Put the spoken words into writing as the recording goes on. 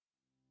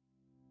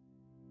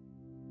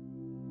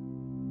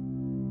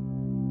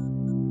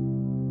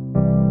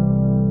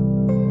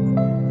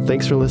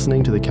Thanks for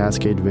listening to the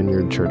Cascade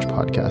Vineyard Church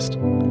podcast.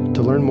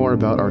 To learn more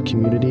about our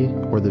community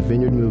or the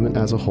Vineyard movement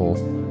as a whole,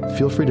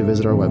 feel free to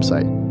visit our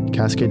website,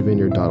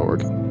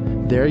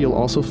 cascadevineyard.org. There you'll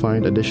also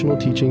find additional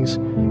teachings,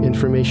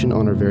 information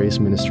on our various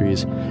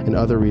ministries, and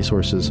other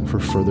resources for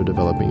further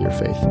developing your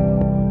faith.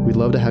 We'd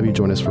love to have you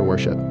join us for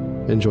worship.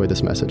 Enjoy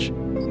this message.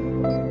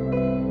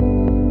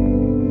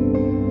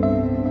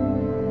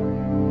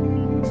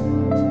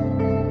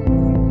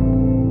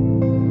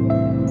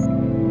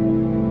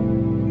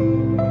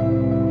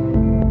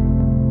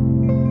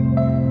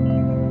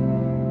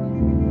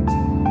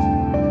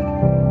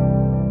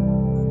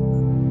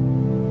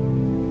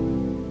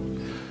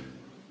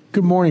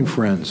 Good morning,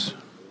 friends.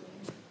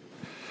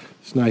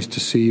 It's nice to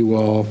see you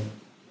all.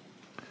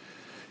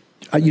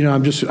 I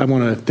want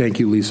to thank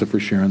you, Lisa, for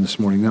sharing this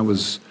morning. That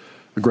was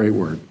a great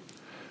word.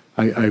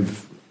 I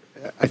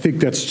think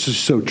that's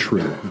just so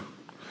true.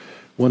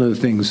 One of the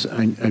things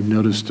I've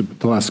noticed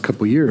the last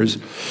couple of years,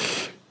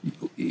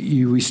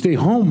 we stay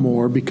home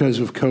more because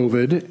of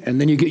COVID, and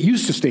then you get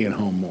used to staying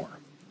home more.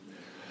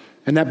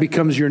 And that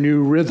becomes your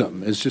new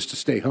rhythm, is just to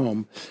stay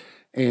home.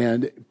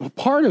 And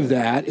part of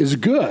that is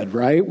good,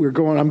 right?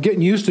 I'm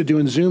getting used to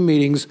doing Zoom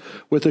meetings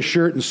with a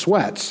shirt and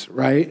sweats,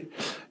 right?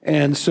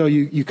 And so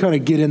you kind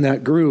of get in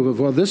that groove of,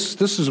 well, this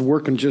is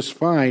working just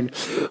fine,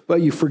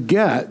 but you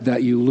forget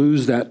that you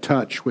lose that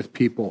touch with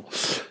people.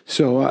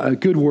 So a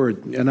good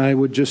word. And I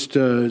would just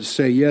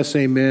say yes,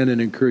 amen, and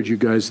encourage you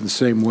guys in the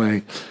same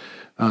way.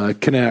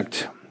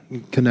 Connect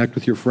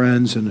with your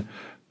friends. And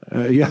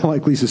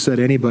like Lisa said,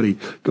 anybody,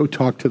 go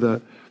talk to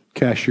the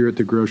cashier at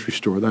the grocery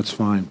store. That's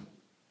fine.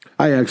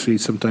 I actually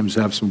sometimes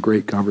have some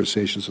great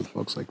conversations with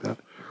folks like that.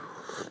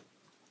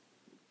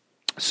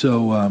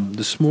 So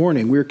this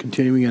morning, we're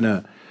continuing in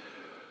a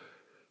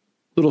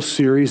little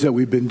series that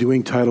we've been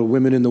doing titled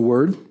Women in the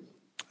Word.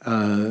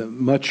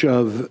 Much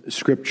of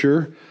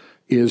Scripture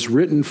is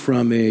written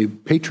from a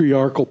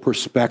patriarchal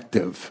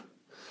perspective.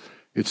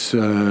 It's,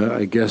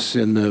 I guess,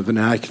 in the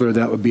vernacular,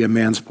 that would be a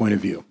man's point of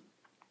view.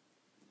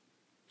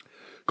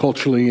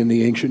 Culturally, in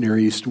the ancient Near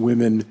East,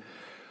 women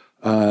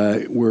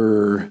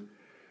were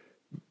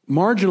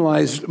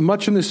marginalized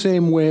much in the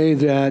same way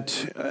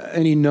that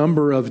any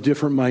number of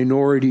different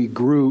minority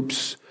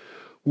groups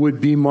would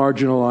be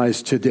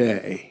marginalized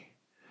today.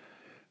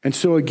 And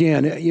so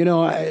again,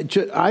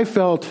 I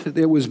felt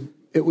it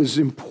was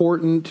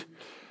important,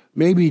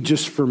 maybe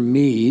just for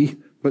me,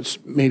 but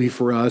maybe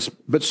for us,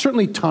 but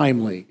certainly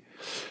timely,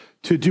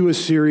 to do a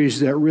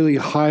series that really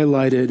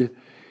highlighted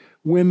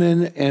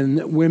women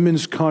and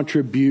women's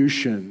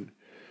contribution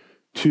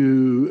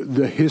to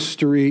the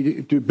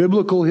history, to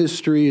biblical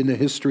history and the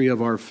history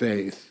of our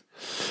faith.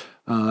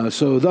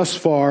 So thus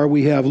far,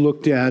 we have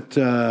looked at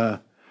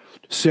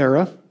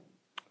Sarah,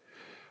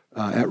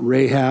 at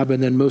Rahab,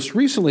 and then most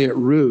recently at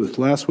Ruth.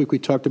 Last week we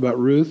talked about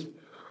Ruth.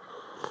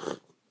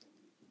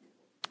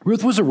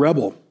 Ruth was a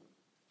rebel.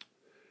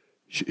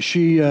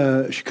 She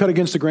cut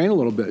against the grain a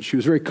little bit. She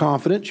was very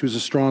confident. She was a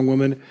strong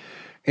woman,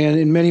 and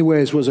in many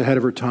ways was ahead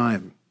of her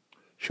time.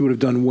 She would have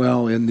done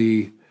well in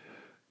the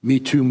Me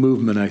Too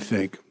movement, I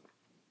think.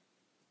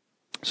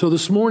 So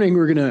this morning,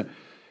 we're going to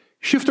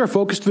shift our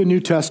focus to the New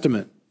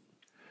Testament.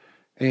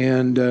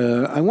 And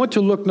I want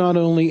to look not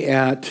only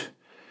at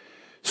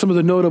some of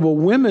the notable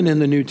women in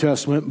the New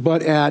Testament,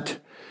 but at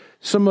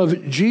some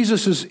of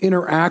Jesus'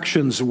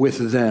 interactions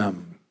with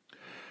them.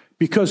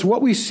 Because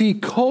what we see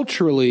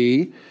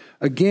culturally,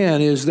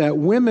 again, is that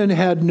women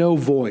had no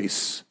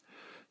voice.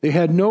 They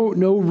had no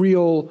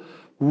real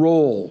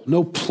role,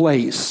 no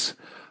place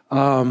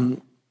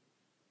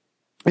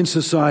in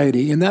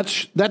society. And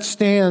that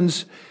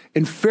stands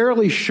in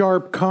fairly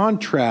sharp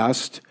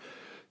contrast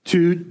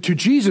to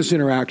Jesus'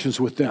 interactions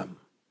with them,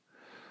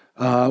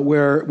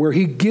 where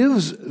he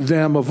gives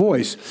them a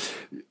voice.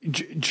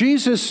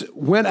 Jesus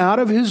went out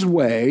of his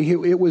way.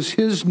 It was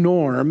his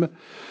norm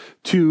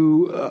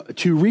to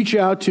reach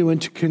out to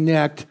and to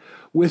connect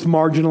with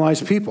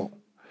marginalized people.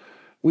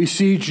 We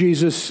see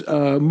Jesus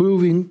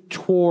moving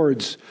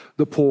towards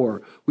the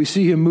poor. We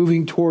see him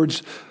moving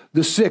towards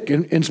the sick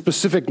and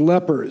specific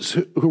lepers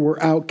who were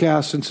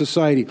outcasts in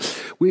society.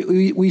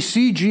 We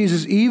see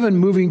Jesus even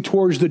moving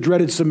towards the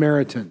dreaded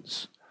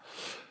Samaritans.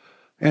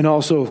 And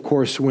also, of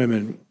course,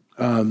 women.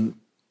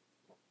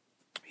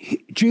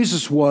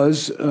 Jesus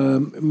was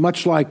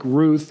much like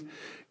Ruth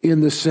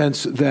in the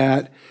sense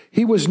that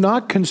he was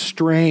not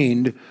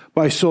constrained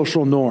by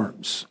social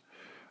norms.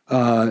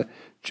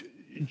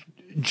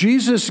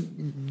 Jesus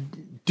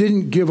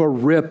didn't give a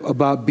rip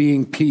about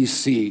being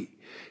PC.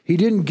 He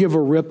didn't give a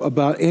rip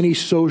about any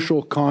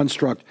social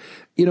construct.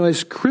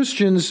 As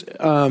Christians,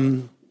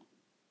 I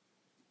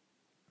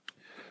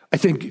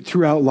think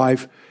throughout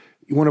life,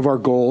 one of our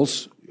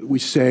goals, we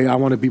say, I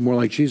want to be more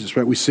like Jesus,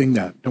 right? We sing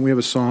that. Don't we have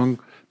a song,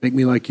 Make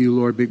Me Like You,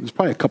 Lord? There's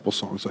probably a couple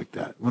songs like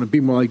that. I want to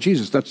be more like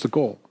Jesus. That's the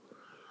goal.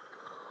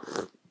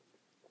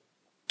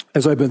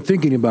 As I've been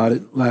thinking about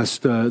it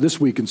this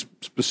week in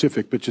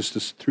specific, but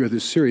just through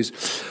this series,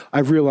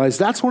 I've realized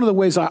that's one of the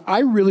ways I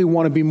really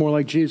want to be more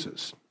like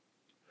Jesus.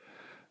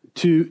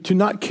 To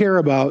not care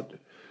about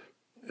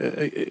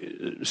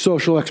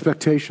social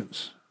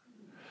expectations,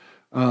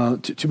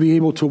 to be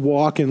able to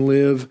walk and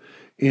live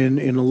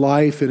in a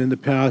life and in the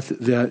path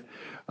that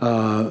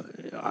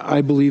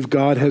I believe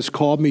God has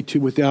called me to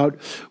without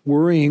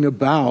worrying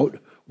about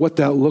what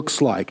that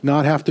looks like,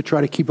 not have to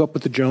try to keep up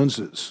with the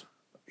Joneses,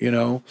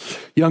 Young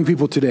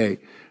people today,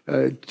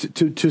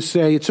 to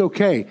say it's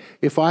okay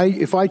if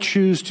I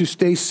choose to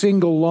stay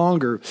single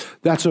longer,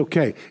 that's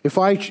okay. If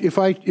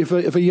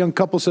a young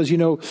couple says,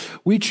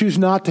 we choose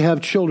not to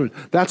have children,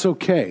 that's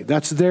okay.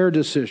 That's their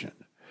decision.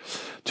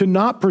 To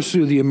not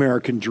pursue the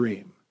American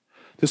dream.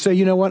 To say,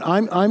 you know what,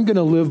 I'm going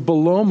to live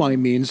below my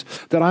means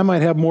that I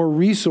might have more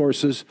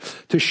resources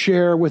to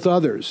share with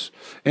others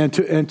and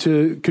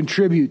to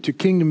contribute to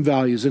kingdom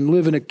values and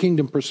live in a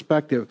kingdom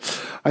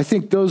perspective. I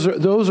think those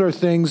are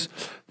things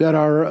that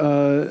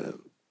are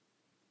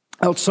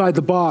outside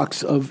the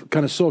box of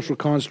kind of social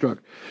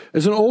construct.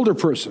 As an older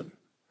person,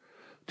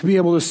 to be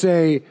able to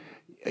say,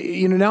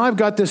 now I've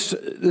got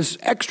this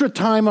extra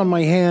time on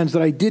my hands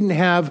that I didn't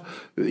have,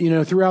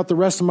 throughout the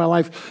rest of my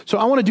life. So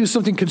I want to do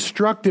something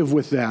constructive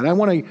with that. I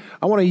want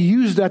to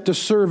use that to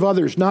serve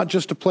others, not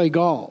just to play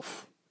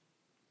golf.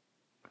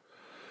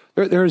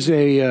 We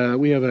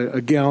have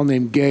a gal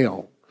named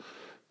Gail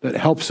that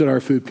helps at our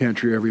food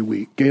pantry every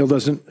week. Gail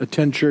doesn't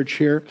attend church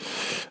here.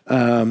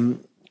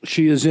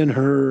 She is in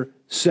her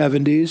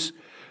 70s.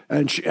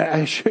 And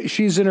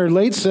she's in her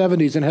late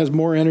 70s and has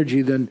more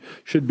energy than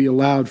should be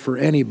allowed for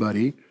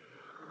anybody.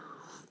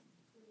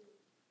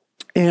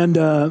 And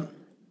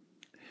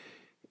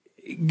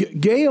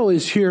Gail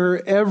is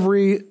here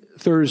every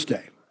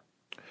Thursday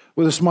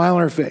with a smile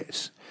on her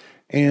face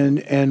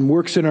and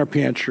works in our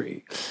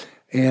pantry.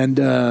 And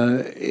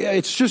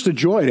it's just a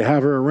joy to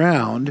have her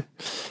around.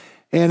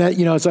 And,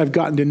 as I've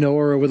gotten to know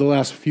her over the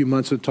last few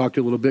months and talked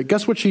to her a little bit,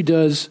 guess what she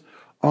does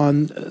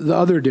on the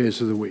other days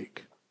of the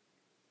week?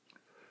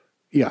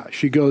 Yeah,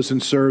 she goes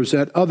and serves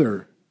at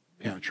other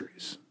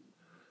pantries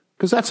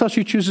because that's how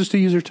she chooses to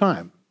use her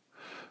time.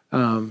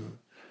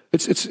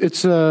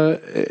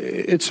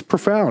 It's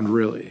profound,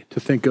 really, to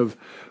think of,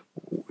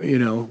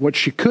 what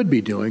she could be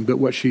doing, but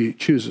what she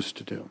chooses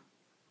to do.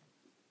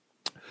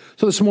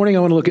 So this morning I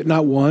want to look at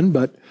not one,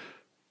 but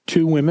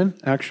two women,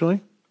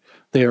 actually.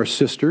 They are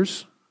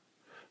sisters.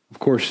 Of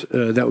course,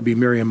 that would be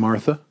Mary and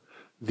Martha,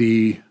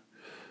 the,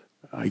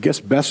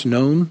 best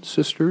known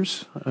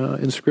sisters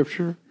in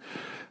Scripture.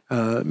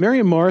 Mary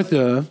and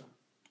Martha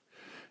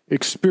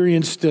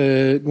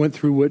went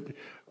through what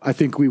I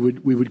think we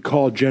would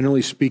call,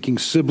 generally speaking,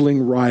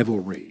 sibling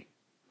rivalry.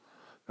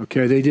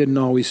 Okay, they didn't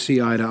always see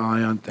eye to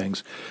eye on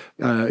things.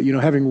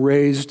 Having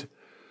raised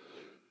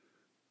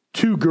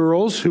two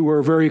girls who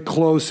were very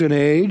close in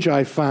age,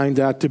 I find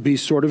that to be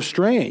sort of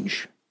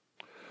strange.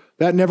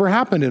 That never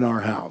happened in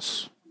our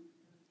house.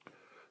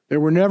 There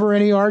were never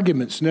any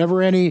arguments,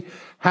 never any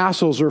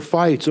hassles or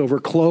fights over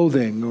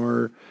clothing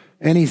or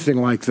anything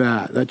like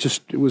that.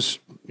 It was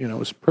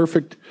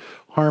perfect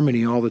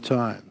harmony all the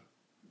time.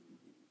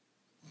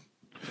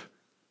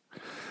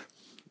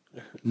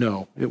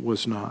 No, it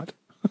was not.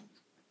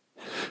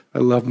 I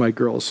love my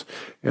girls,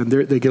 and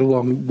they get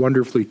along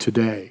wonderfully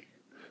today,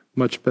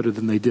 much better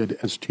than they did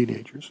as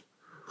teenagers.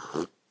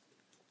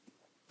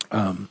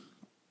 I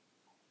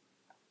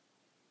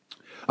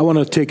want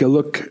to take a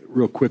look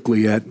real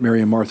quickly at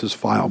Mary and Martha's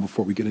file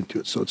before we get into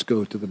it, so let's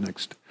go to the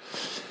next.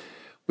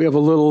 We have a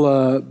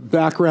little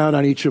background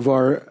on each of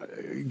our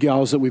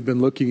gals that we've been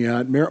looking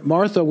at.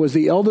 Martha was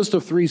the eldest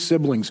of three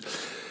siblings.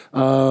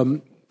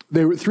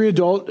 They were three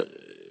adult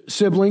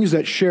siblings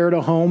that shared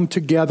a home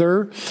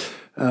together.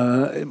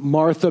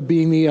 Martha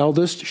being the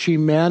eldest, she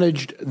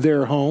managed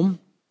their home.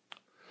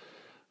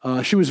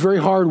 She was very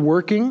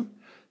hardworking.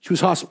 She was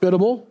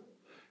hospitable,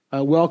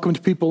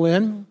 welcomed people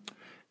in.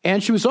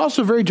 And she was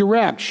also very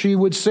direct. She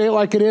would say it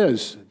like it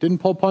is, didn't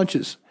pull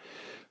punches.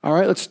 All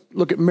right, let's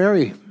look at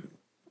Mary.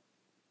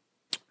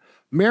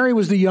 Mary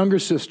was the younger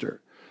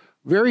sister.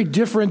 Very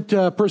different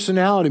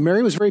personality.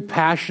 Mary was very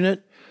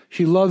passionate.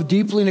 She loved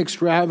deeply and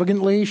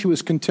extravagantly. She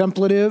was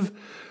contemplative,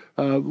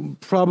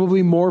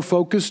 probably more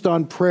focused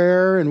on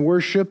prayer and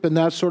worship and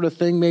that sort of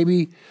thing,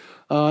 maybe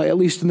at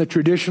least in the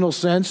traditional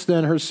sense,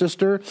 than her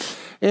sister.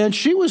 And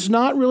she was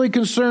not really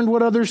concerned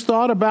what others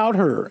thought about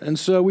her. And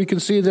so we can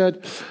see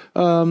that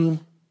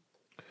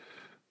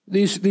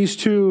these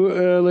two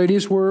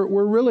ladies were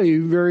really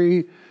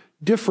very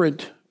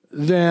different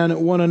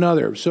than one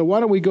another. So why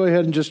don't we go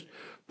ahead and just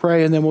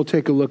pray, and then we'll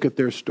take a look at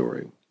their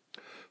story.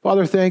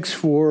 Father, thanks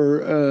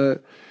for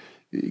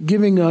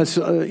giving us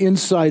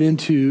insight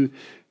into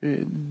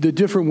the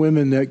different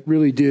women that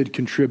really did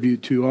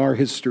contribute to our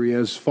history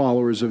as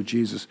followers of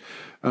Jesus.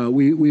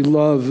 We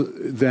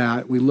love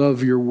that. We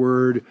love your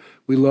word.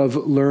 We love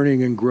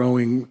learning and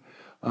growing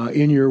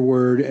in your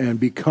word and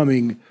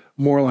becoming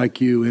more like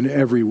you in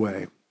every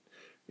way.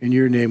 In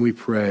your name we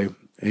pray.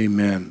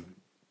 Amen.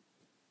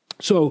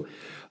 So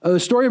the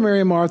story of Mary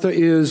and Martha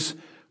is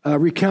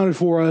recounted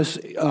for us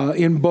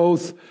in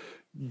both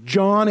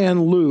John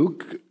and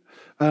Luke.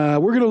 We're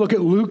going to look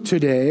at Luke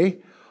today,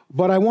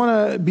 But I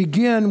want to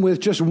begin with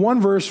just one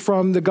verse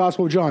from the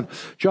Gospel of John.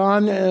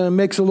 John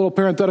makes a little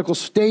parenthetical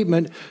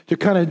statement to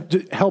kind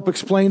of help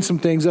explain some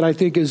things that I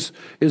think is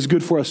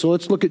good for us. So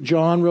let's look at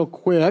John real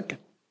quick.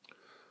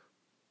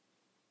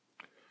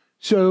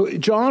 So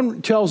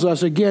John tells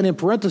us, again in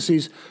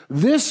parentheses,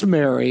 this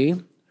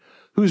Mary,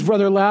 whose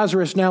brother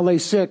Lazarus now lay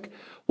sick,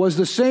 was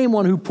the same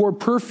one who poured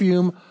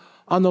perfume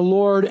on the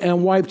Lord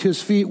and wiped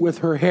his feet with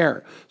her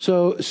hair.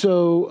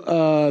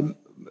 So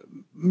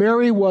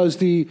Mary was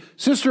the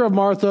sister of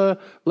Martha.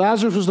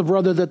 Lazarus was the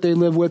brother that they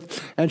lived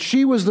with. And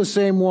she was the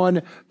same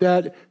one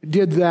that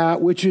did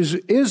that, which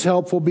is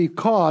helpful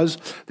because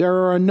there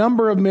are a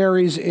number of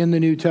Marys in the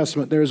New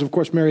Testament. There is, of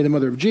course, Mary, the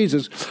mother of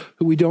Jesus,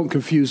 who we don't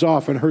confuse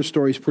often. Her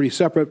story is pretty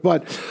separate.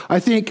 But I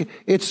think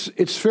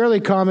it's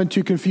fairly common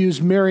to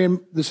confuse Mary,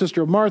 the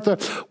sister of Martha,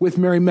 with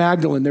Mary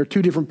Magdalene. They're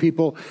two different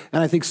people.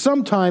 And I think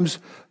sometimes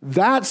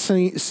that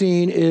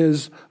scene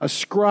is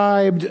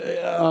ascribed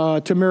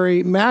to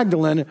Mary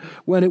Magdalene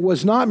when it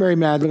was not Mary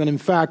Magdalene, in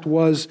fact,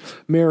 was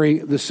Mary,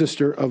 the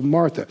sister of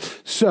Martha.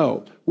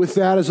 So, with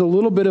that as a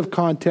little bit of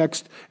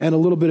context and a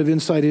little bit of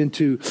insight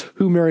into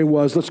who Mary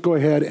was, let's go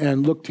ahead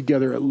and look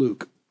together at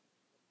Luke.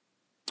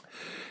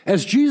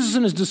 As Jesus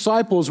and his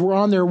disciples were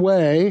on their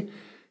way,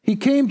 he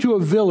came to a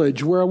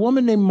village where a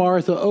woman named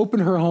Martha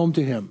opened her home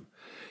to him.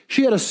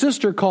 She had a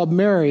sister called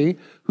Mary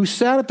who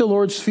sat at the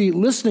Lord's feet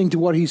listening to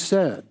what he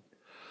said.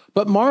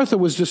 But Martha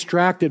was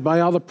distracted by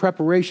all the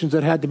preparations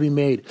that had to be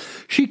made.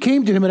 She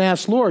came to him and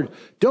asked, Lord,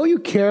 don't you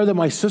care that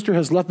my sister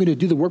has left me to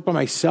do the work by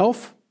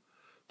myself?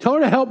 Tell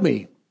her to help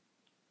me.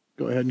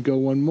 Go ahead and go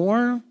one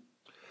more.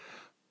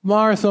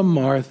 Martha,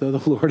 Martha,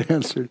 the Lord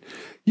answered,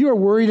 you are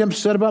worried and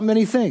upset about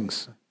many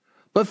things,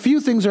 but few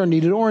things are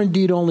needed, or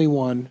indeed only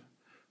one.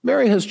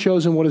 Mary has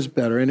chosen what is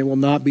better, and it will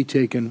not be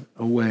taken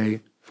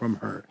away from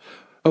her.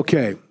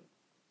 Okay.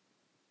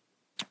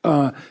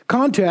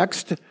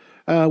 Context,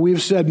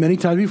 we've said many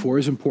times before,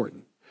 is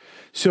important.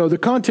 So the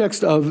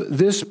context of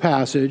this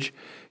passage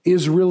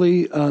is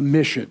really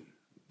mission.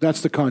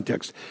 That's the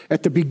context.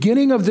 At the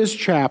beginning of this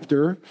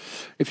chapter,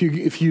 if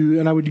you,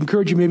 and I would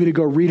encourage you maybe to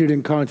go read it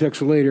in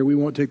context later. We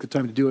won't take the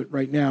time to do it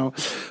right now.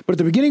 But at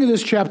the beginning of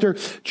this chapter,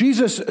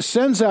 Jesus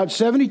sends out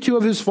 72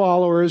 of his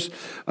followers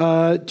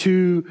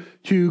to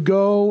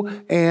go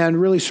and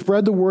really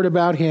spread the word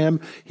about him.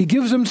 He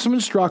gives them some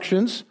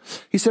instructions.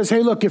 He says,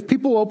 hey, look, if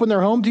people open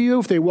their home to you,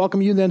 if they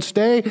welcome you, then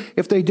stay.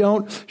 If they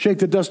don't, shake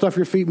the dust off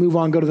your feet, move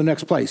on, go to the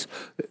next place.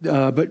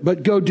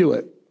 But go do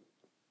it.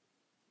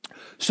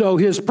 So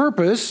his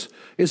purpose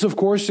is, of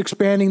course,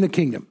 expanding the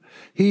kingdom.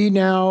 He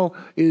now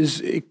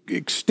is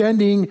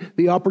extending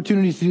the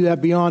opportunity to do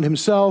that beyond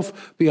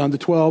himself, beyond the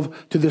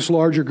 12, to this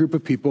larger group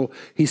of people.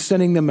 He's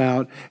sending them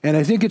out. And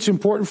I think it's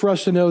important for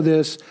us to know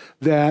this,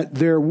 that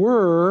there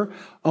were,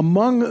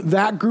 among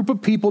that group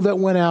of people that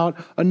went out,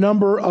 a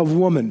number of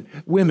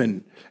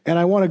women. And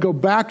I want to go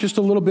back just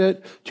a little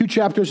bit, 2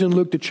 chapters in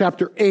Luke to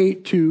chapter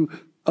 8 to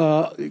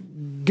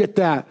get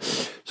that.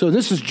 So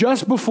this is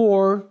just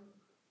before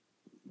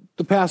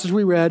the passage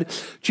we read.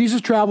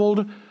 Jesus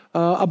traveled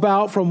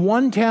about from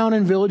one town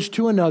and village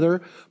to another,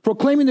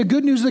 proclaiming the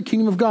good news of the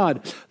kingdom of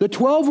God. The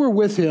 12 were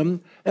with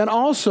him, and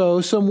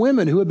also some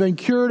women who had been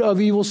cured of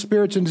evil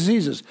spirits and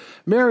diseases.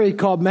 Mary,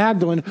 called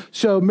Magdalene.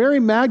 So Mary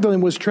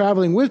Magdalene was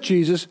traveling with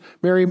Jesus.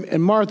 Mary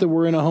and Martha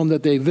were in a home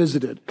that they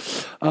visited.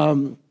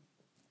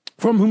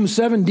 From whom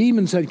 7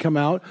 demons had come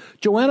out,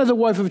 Joanna, the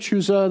wife of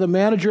Chuza, the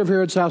manager of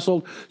Herod's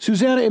household,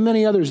 Susanna, and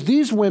many others.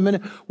 These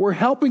women were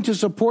helping to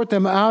support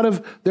them out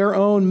of their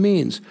own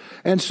means.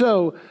 And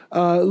so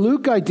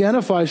Luke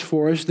identifies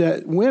for us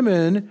that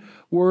women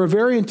were a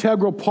very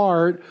integral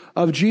part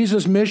of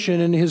Jesus' mission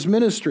and his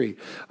ministry.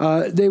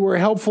 They were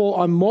helpful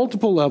on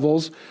multiple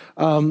levels.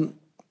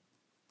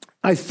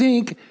 I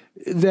think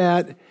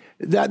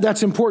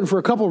that's important for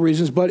a couple of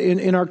reasons, but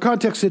in our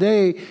context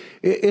today,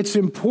 it's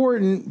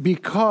important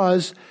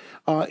because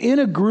in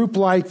a group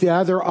like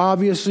that, there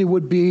obviously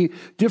would be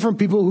different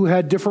people who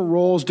had different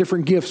roles,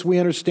 different gifts. We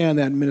understand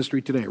that in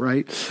ministry today,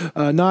 right?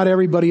 Not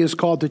everybody is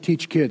called to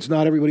teach kids.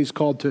 Not everybody's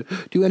called to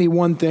do any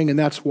one thing, and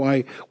that's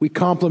why we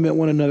complement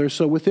one another.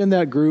 So within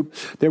that group,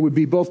 there would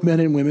be both men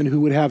and women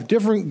who would have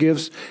different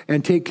gifts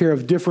and take care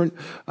of different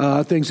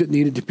things that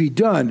needed to be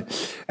done.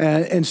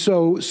 And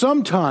so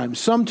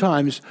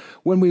sometimes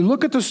when we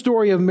look at the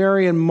story of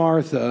Mary and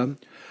Martha,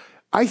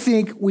 I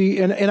think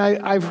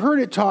I've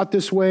heard it taught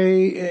this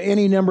way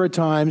any number of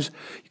times.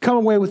 You come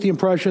away with the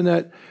impression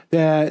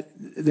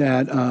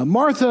that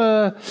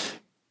Martha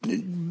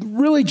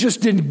really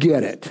just didn't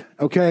get it.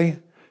 Okay,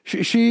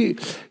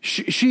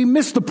 she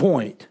missed the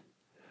point,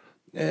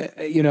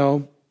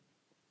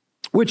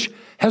 which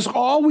has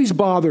always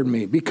bothered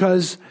me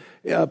because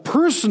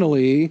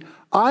personally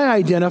I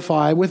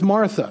identify with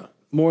Martha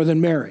more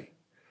than Mary.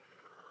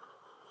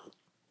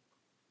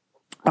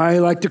 I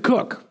like to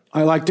cook.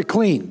 I like to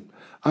clean.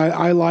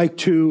 I like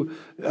to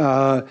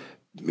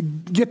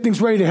get things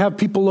ready to have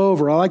people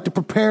over. I like to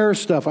prepare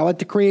stuff. I like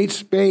to create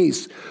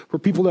space for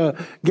people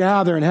to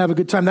gather and have a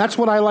good time. That's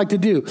what I like to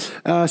do.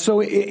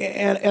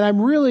 And I'm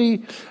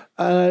really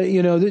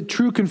the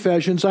true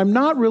confessions, I'm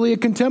not really a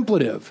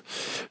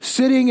contemplative.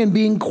 Sitting and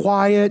being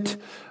quiet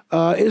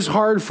is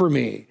hard for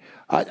me.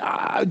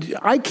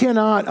 I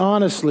cannot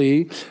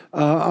honestly,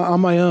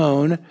 on my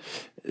own,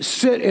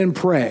 sit and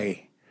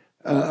pray.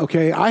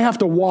 Okay, I have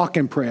to walk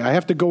and pray. I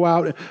have to go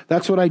out.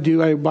 That's what I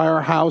do. By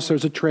our house,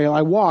 there's a trail.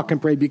 I walk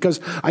and pray because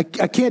I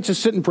can't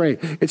just sit and pray.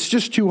 It's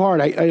just too hard.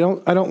 I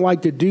don't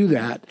like to do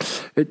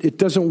that. It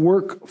doesn't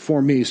work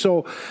for me.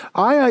 So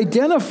I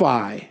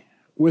identify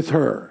with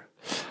her.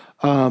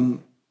 It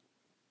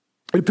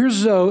appears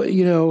as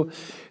though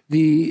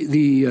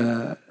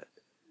the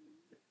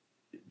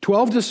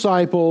 12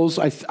 disciples,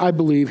 I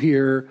believe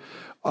here,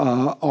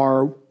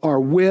 are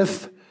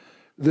with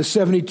the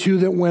 72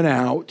 that went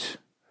out.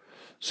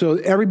 So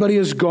everybody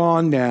is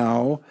gone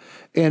now,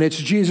 and it's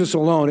Jesus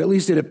alone. At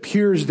least it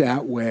appears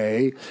that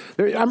way.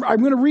 I'm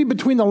going to read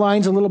between the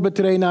lines a little bit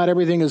today. Not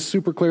everything is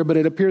super clear, but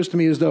it appears to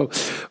me as though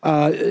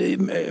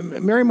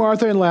Mary,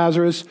 Martha, and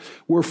Lazarus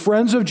were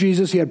friends of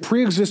Jesus. He had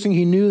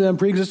he knew them,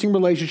 pre-existing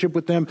relationship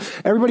with them.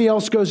 Everybody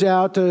else goes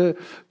out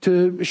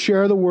to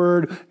share the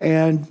word,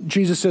 and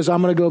Jesus says,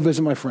 I'm going to go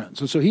visit my friends.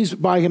 And so he's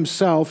by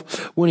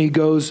himself when he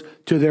goes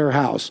to their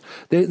house.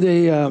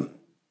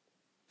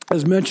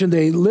 As mentioned,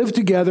 they live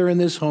together in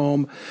this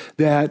home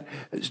that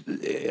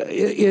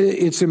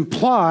it's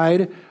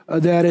implied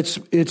that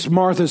it's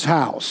Martha's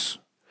house,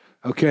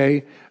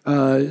 okay?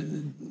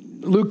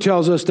 Luke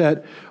tells us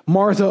that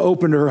Martha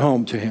opened her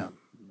home to him,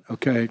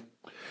 okay?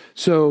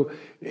 So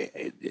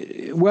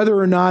whether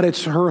or not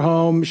it's her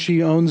home,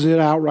 she owns it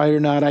outright or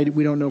not,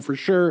 we don't know for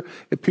sure.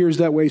 It appears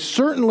that way.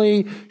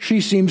 Certainly,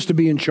 she seems to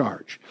be in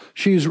charge.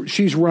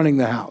 She's running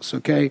the house,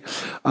 okay?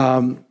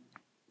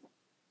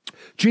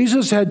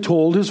 Jesus had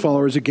told his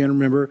followers, again,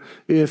 remember,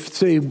 if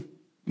they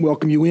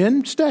welcome you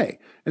in, stay.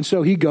 And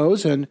so he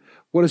goes, and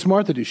what does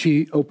Martha do?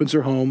 She opens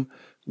her home,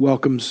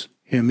 welcomes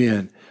him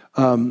in.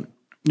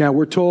 Now,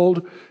 we're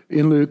told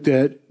in Luke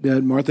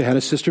that Martha had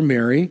a sister,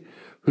 Mary,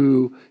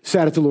 who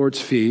sat at the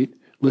Lord's feet,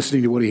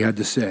 listening to what he had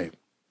to say.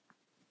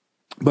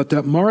 But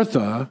that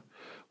Martha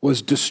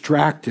was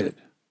distracted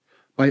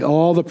by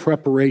all the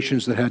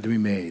preparations that had to be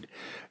made.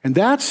 And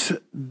that's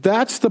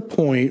the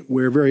point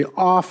where very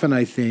often,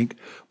 I think,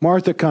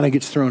 Martha kind of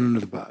gets thrown under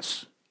the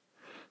bus.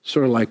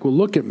 Sort of like, well,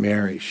 look at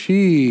Mary.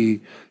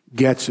 She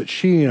gets it.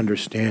 She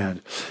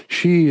understands.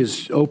 She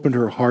has opened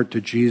her heart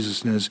to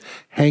Jesus and is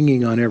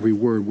hanging on every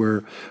word,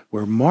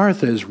 where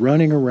Martha is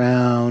running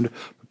around,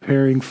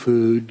 preparing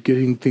food,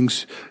 getting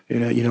things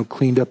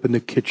cleaned up in the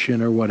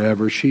kitchen or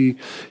whatever. She's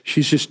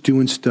just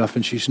doing stuff,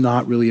 and she's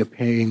not really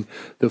paying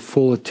the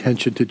full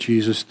attention to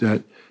Jesus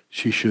that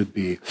she should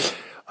be.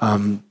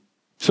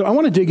 So I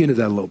want to dig into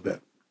that a little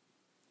bit.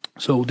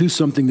 So we'll do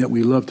something that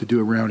we love to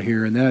do around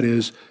here, and that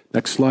is,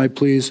 next slide,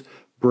 please,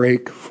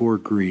 break for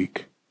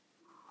Greek.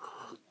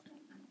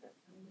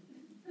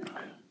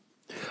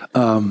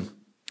 From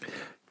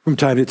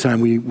time to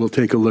time, we will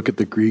take a look at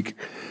the Greek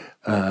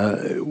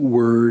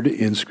word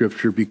in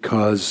Scripture,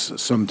 because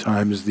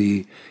sometimes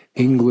the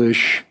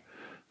English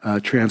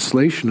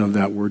translation of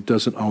that word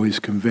doesn't always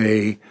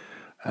convey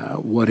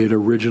what it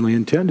originally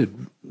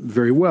intended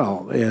very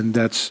well. And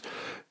that's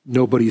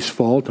nobody's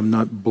fault. I'm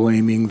not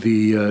blaming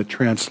the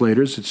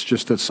translators. It's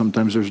just that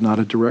sometimes there's not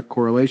a direct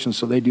correlation,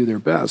 so they do their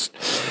best.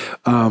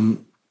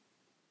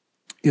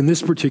 In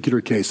this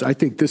particular case, I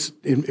think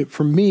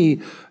for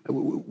me,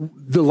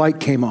 the light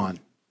came on.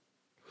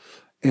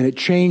 And it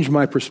changed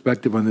my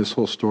perspective on this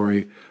whole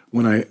story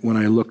when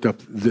I looked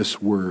up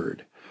this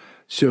word.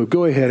 So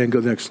go ahead and go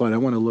to the next slide. I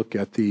want to look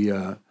at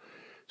the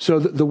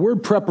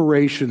word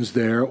preparations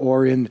there,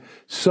 or in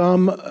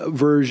some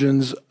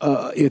versions,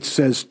 it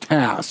says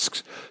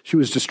tasks. She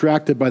was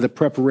distracted by the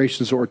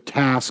preparations or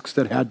tasks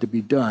that had to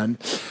be done.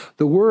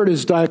 The word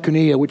is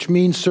diakonia, which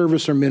means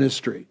service or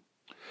ministry.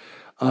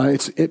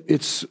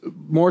 It's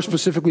more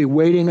specifically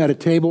waiting at a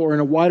table, or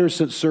in a wider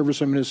sense,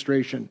 service or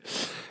administration.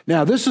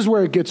 Now, this is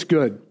where it gets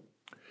good.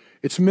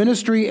 It's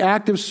ministry,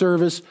 active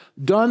service,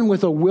 done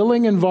with a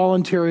willing and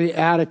voluntary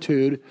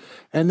attitude.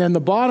 And then the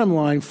bottom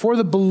line, for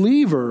the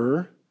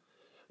believer,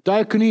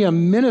 diakonia,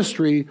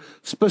 ministry,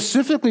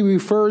 specifically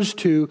refers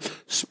to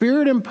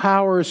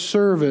Spirit-empowered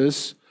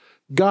service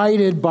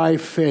guided by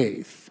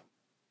faith.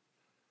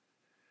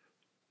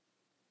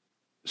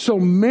 So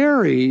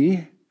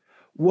Mary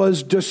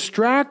was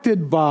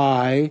distracted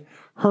by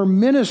her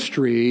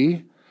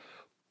ministry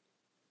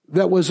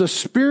that was a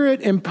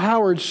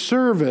Spirit-empowered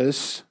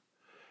service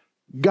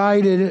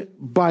guided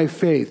by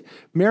faith.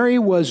 Mary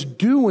was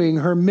doing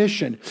her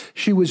mission.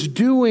 She was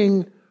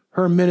doing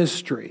her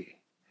ministry.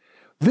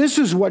 This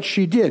is what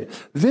she did.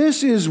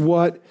 This is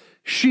what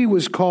she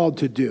was called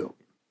to do.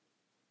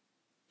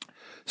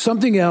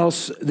 Something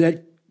else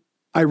that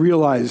I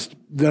realized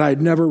that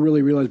I'd never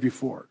really realized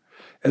before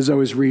as I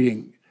was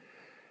reading.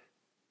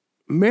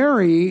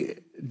 Mary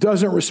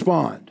doesn't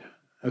respond,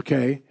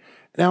 okay?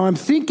 Now I'm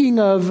thinking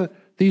of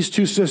these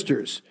two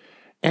sisters,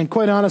 and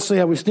quite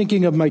honestly, I was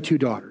thinking of my two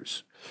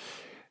daughters.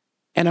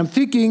 And I'm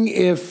thinking,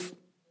 if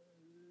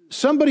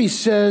somebody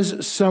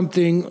says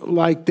something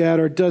like that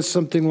or does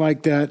something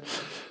like that,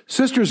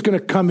 Sister's going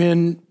to come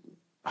in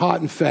hot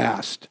and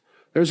fast.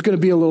 There's going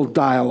to be a little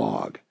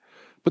dialogue,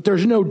 but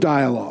there's no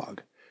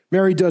dialogue.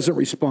 Mary doesn't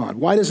respond.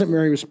 Why doesn't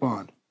Mary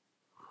respond?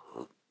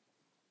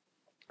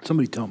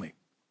 Somebody tell me.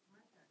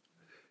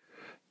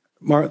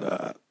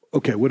 Martha,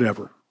 okay,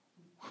 whatever.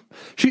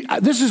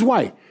 This is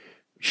why.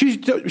 She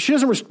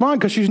doesn't respond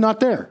because she's not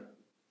there.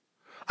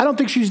 I don't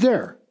think she's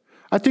there.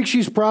 I think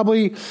she's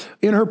probably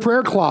in her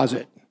prayer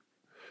closet,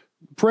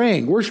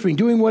 praying, worshiping,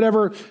 doing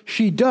whatever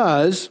she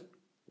does.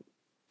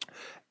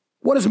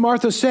 What does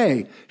Martha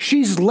say?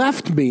 She's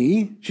left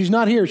me. She's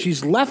not here.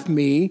 She's left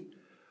me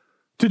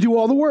to do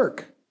all the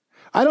work.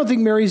 I don't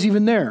think Mary's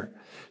even there.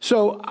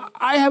 So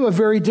I have a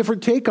very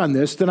different take on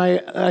this than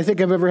I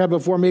think I've ever had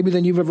before, maybe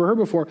than you've ever heard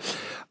before.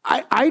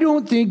 I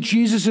don't think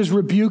Jesus is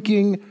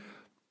rebuking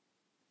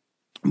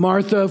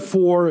Martha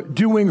for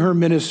doing her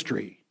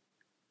ministry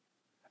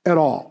at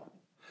all.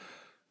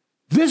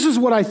 This is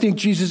what I think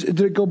Jesus, did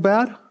it go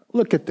bad?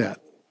 Look at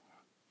that.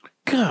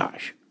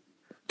 Gosh,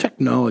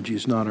 technology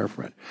is not our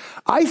friend.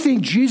 I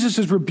think Jesus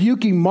is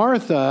rebuking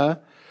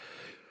Martha.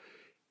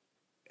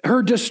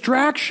 Her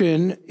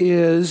distraction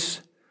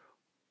is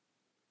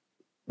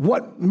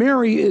what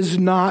Mary is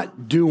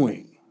not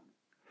doing.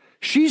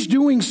 She's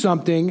doing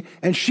something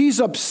and she's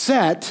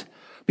upset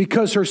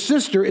because her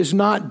sister is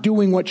not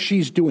doing what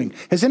she's doing.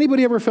 Has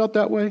anybody ever felt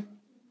that way?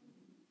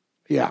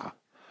 Yeah.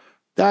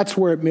 That's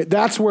where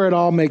it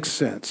all makes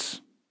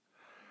sense.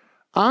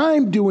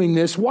 I'm doing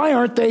this. Why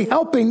aren't they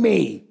helping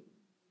me?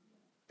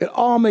 It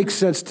all makes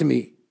sense to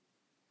me.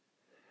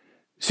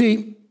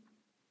 See,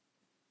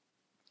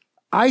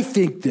 I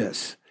think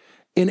this.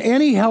 In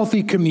any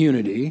healthy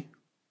community,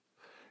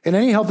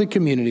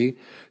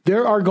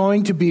 there are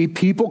going to be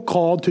people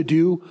called to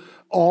do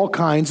all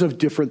kinds of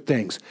different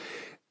things.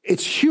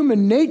 It's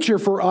human nature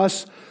for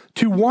us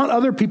to want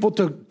other people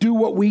to do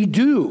what we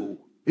do.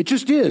 It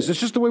just is. It's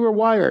just the way we're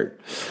wired.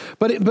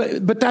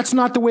 But that's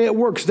not the way it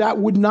works. That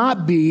would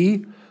not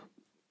be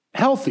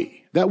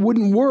healthy. That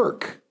wouldn't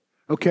work.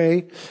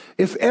 Okay?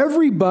 If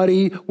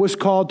everybody was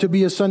called to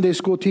be a Sunday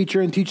school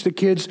teacher and teach the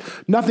kids,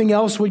 nothing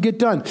else would get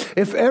done.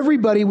 If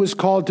everybody was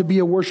called to be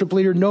a worship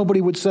leader, nobody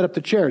would set up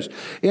the chairs.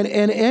 In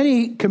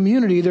any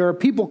community, there are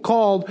people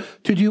called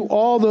to do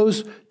all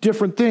those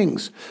different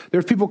things.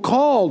 There's people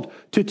called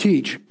to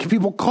teach,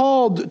 people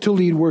called to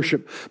lead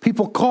worship,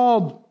 people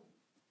called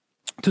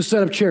to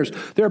set up chairs.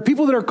 There are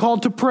people that are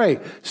called to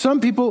pray.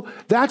 Some people,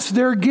 that's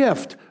their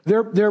gift.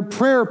 They're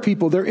prayer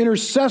people. They're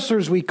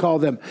intercessors, we call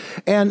them.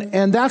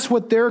 And that's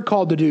what they're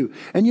called to do.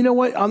 And you know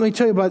what? Let me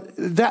tell you about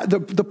that.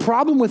 The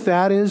problem with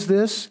that is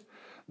this,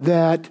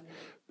 that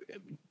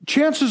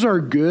chances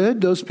are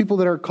good, those people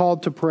that are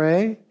called to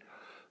pray,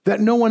 that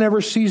no one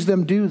ever sees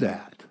them do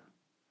that.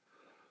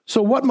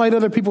 So what might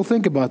other people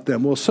think about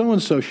them? Well,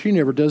 so-and-so, she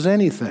never does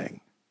anything.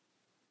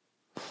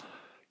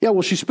 Yeah,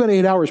 well, she spent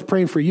 8 hours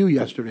praying for you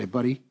yesterday,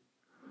 buddy.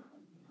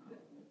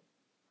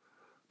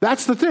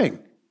 That's the thing.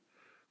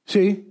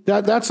 See,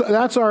 that's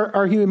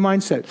our human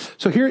mindset.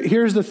 So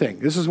here's the thing.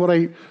 This is what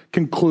I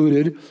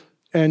concluded,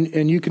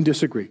 and you can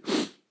disagree.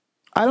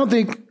 I don't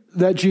think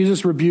that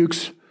Jesus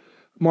rebukes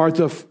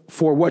Martha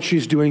for what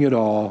she's doing at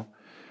all.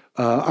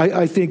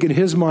 I think in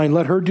his mind,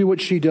 let her do what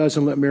she does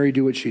and let Mary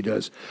do what she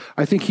does.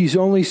 I think he's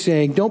only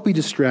saying, don't be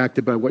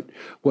distracted by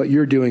what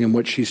you're doing and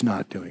what she's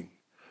not doing.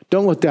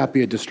 Don't let that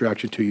be a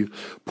distraction to you.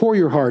 Pour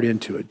your heart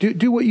into it.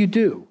 Do what you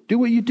do. Do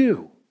what you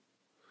do.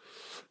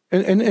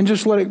 And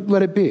just let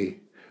it be.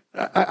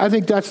 I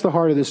think that's the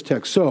heart of this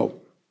text.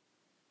 So,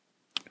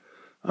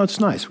 that's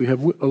nice. We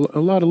have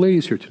a lot of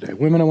ladies here today.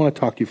 Women, I want to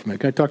talk to you for a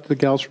minute. Can I talk to the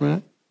gals for a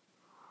minute?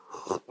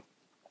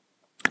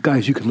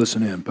 Guys, you can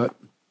listen in, but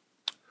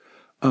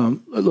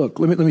look,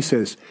 let me say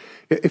this.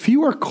 If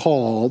you are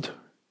called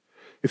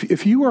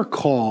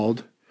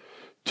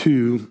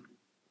to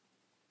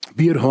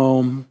be at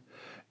home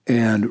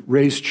and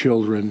raise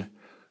children,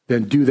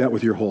 then do that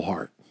with your whole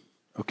heart,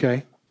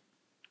 okay?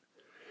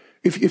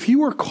 If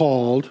you are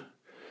called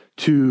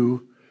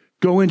to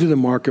go into the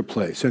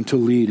marketplace and to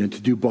lead and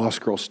to do boss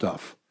girl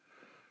stuff,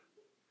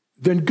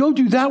 then go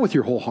do that with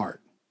your whole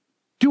heart.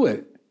 Do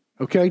it,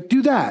 okay?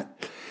 Do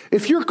that.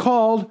 If you're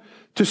called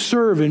to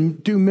serve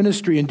and do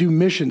ministry and do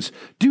missions,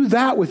 do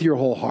that with your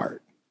whole heart.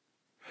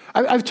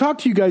 I've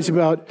talked to you guys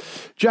about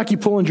Jackie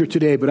Pullinger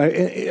today, but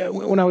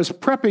when I was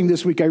prepping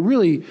this week,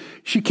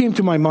 she came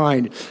to my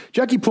mind.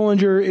 Jackie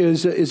Pullinger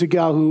is a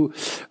gal who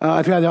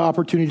I've had the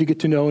opportunity to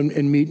get to know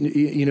and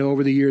meet,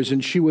 over the years.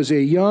 And she was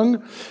a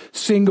young,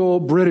 single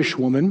British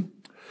woman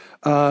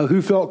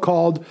who felt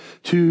called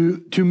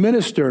to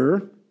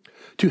minister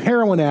to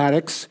heroin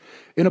addicts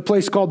in a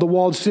place called the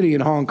Walled City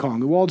in Hong Kong.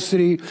 The Walled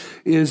City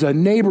is a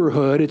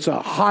neighborhood. It's a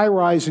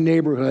high-rise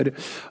neighborhood,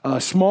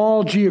 a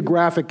small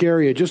geographic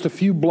area, just a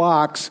few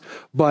blocks,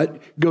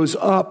 but goes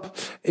up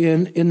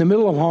in the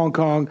middle of Hong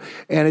Kong,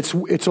 and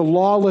it's a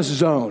lawless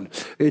zone.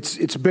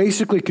 It's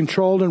basically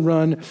controlled and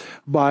run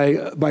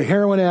by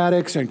heroin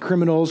addicts and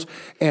criminals,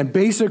 and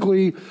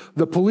basically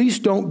the police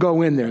don't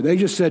go in there. They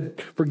just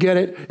said, forget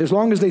it. As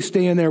long as they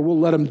stay in there, we'll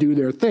let them do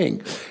their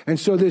thing. And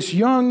so this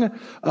young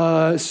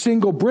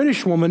single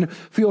British woman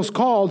feels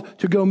called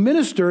to go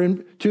minister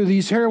to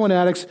these heroin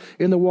addicts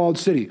in the Walled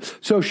City.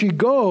 So she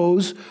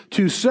goes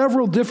to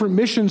several different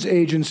missions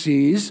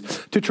agencies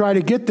to try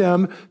to get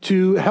them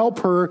to help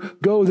her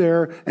go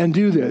there and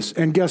do this.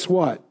 And guess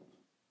what?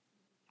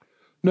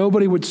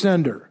 Nobody would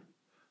send her.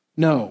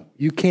 No,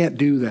 you can't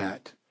do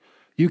that.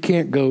 You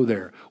can't go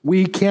there.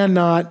 We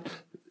cannot,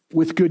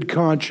 with good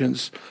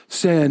conscience,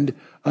 send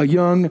a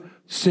young,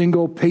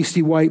 single,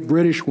 pasty white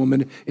British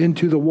woman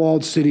into the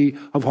Walled City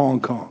of Hong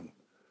Kong.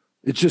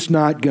 It's just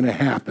not going to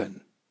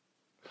happen.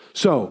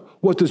 So,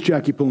 what does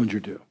Jackie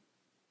Pullinger do?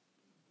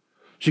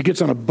 She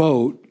gets on a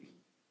boat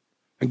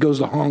and goes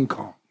to Hong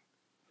Kong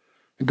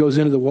and goes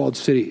into the Walled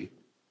City.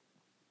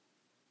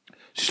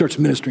 She starts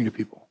ministering to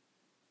people.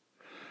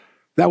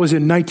 That was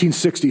in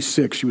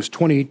 1966. She was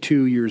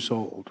 22 years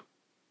old.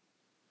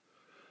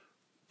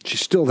 She's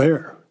still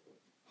there.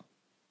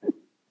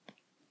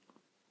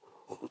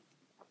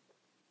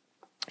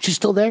 She's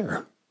still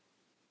there.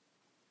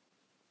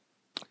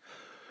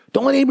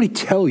 Don't let anybody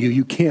tell you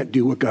you can't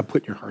do what God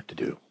put in your heart to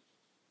do.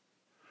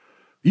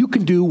 You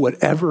can do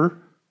whatever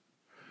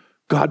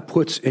God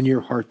puts in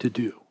your heart to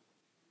do.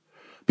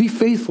 Be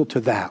faithful to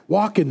that.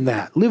 Walk in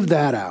that. Live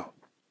that out.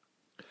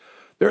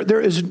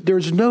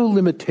 There's no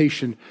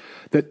limitation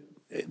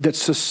that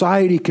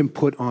society can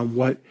put on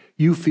what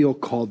you feel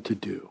called to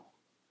do.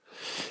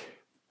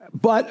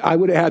 But I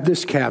would add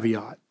this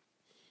caveat.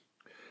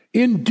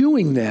 In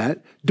doing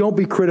that, don't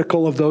be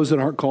critical of those that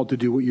aren't called to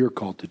do what you're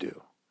called to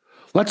do.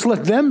 Let's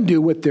let them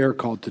do what they're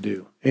called to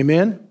do.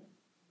 Amen?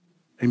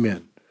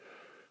 Amen.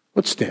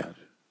 Let's stand.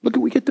 Look,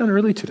 we get done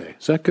early today.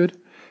 Is that good?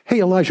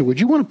 Hey, Elijah, would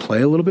you want to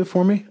play a little bit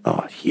for me?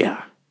 Oh,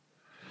 yeah.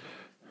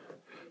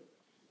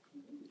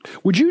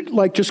 Would you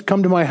just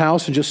come to my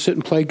house and just sit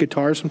and play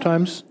guitar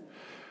sometimes?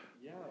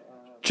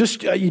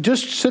 Yeah. You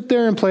just sit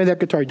there and play that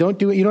guitar. Don't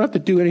do it. You don't have to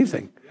do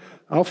anything.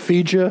 I'll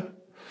feed you.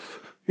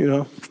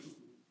 Yeah,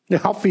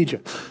 I'll feed you.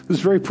 It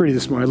was very pretty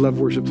this morning. I love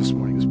worship this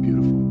morning. It was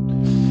beautiful.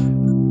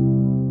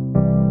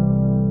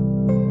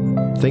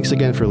 Thanks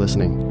again for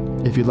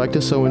listening. If you'd like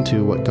to sow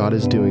into what God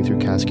is doing through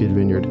Cascade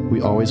Vineyard,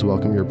 we always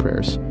welcome your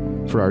prayers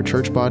for our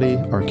church body,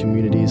 our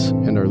communities,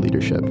 and our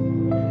leadership.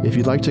 If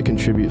you'd like to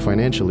contribute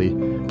financially,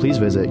 please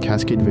visit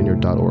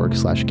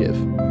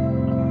cascadevineyard.org/give.